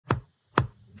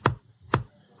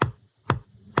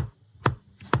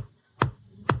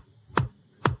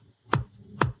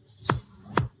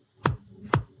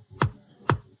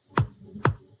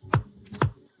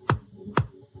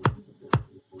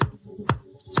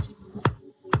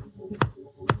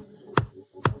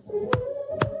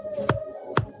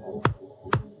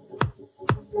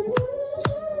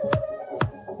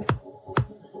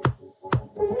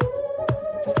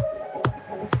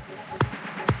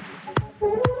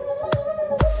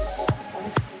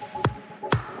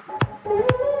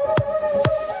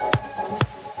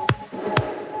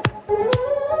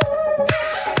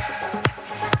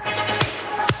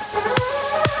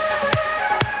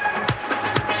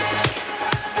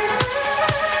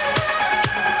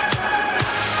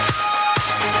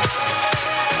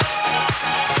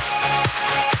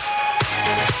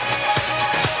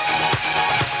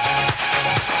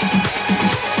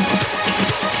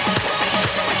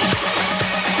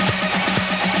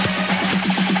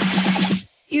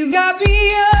You got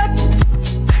me up,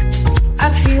 I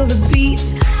feel the beat.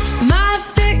 My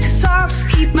thick socks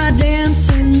keep my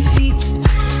dancing feet.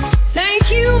 Thank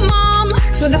you, Mom,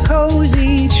 for the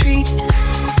cozy treat.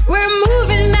 We're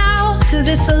moving now to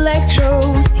this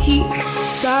electro heat.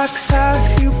 Sock, sock,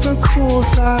 super cool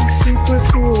sock, super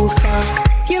cool sock.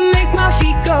 You make my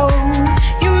feet go,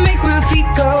 you make my feet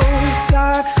go.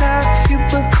 Sock, sock,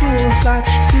 super cool sock,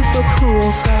 super cool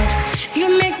sock.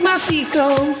 You make my feet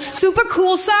go, super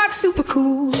cool sock, super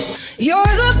cool. You're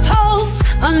the pulse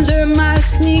under my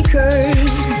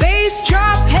sneakers. Bass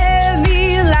drop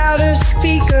heavy, louder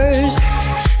speakers.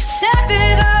 Step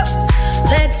it up,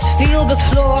 let's feel the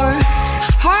floor.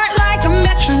 Heart like a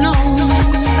metronome.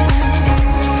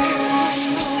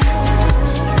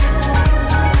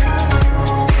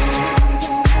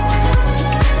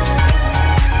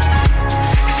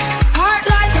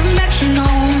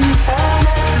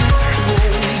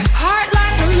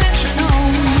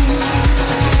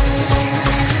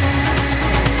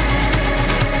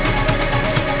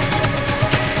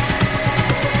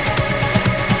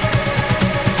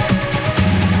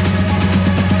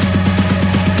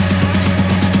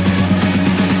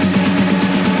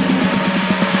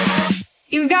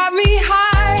 You got me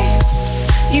high,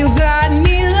 you got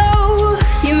me low.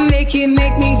 You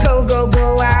make me go, go,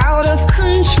 go out of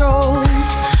control.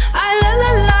 I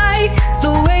like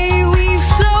the way we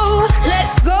flow.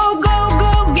 Let's go, go,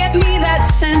 go, get me that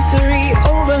sensory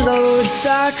overload.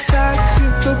 Sock, sock,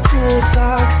 super cool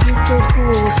sock, super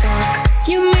cool sock.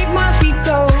 You make my feet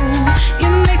go, you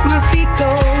make my feet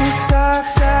go. Sock,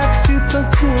 sock, super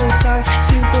cool sock,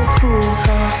 super cool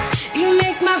sock. You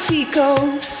make my feet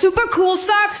go, super cool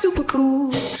sock, super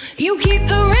cool. You keep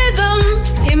the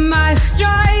rhythm in my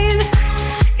stride.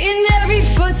 In every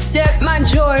footstep, my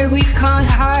joy we can't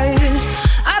hide.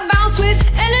 I bounce with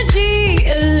energy,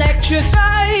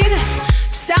 electrified.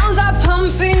 Sounds are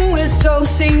pumping, we're so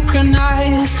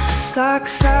synchronized. Sock,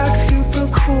 sock, super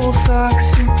cool sock,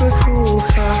 super cool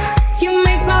sock. You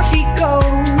make my feet go,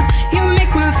 you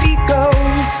make my feet go.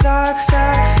 Sock,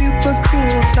 sock, super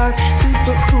cool sock,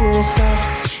 super cool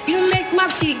sock. You make my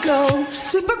feet go,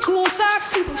 super cool sock,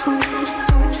 super cool.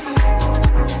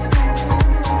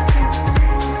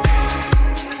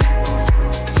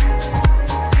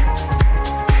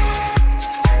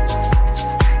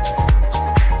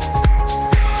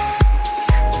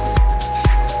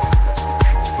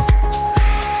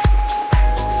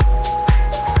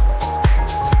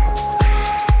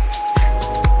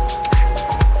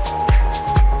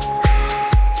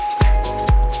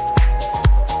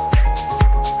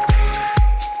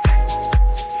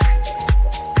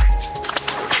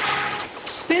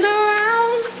 Spin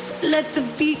around, let the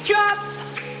beat drop.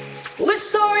 We're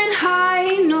soaring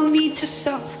high, no need to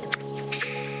stop.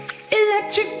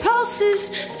 Electric pulses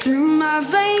through my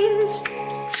veins.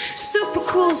 Super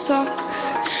cool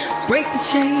socks, break the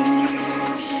chains.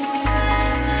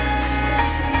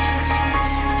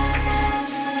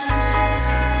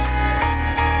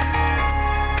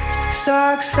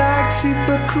 Sock, sock,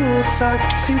 super cool sock,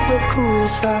 super cool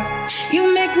sock.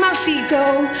 You make my feet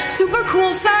go, super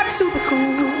cool sock, super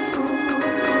cool.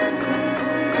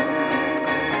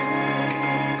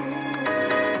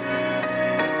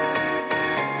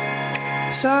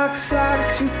 Sock, sock,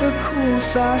 super cool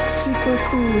sock, super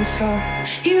cool sock.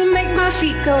 You make my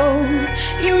feet go,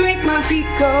 you make my feet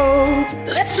go.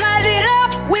 Let's light it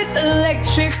up with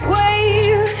electric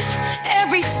waves.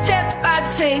 Every step I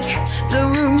take, the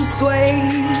room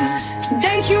sways.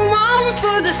 Thank you, Mom,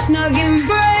 for the snug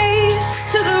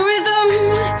embrace. To the rhythm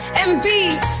and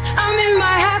beats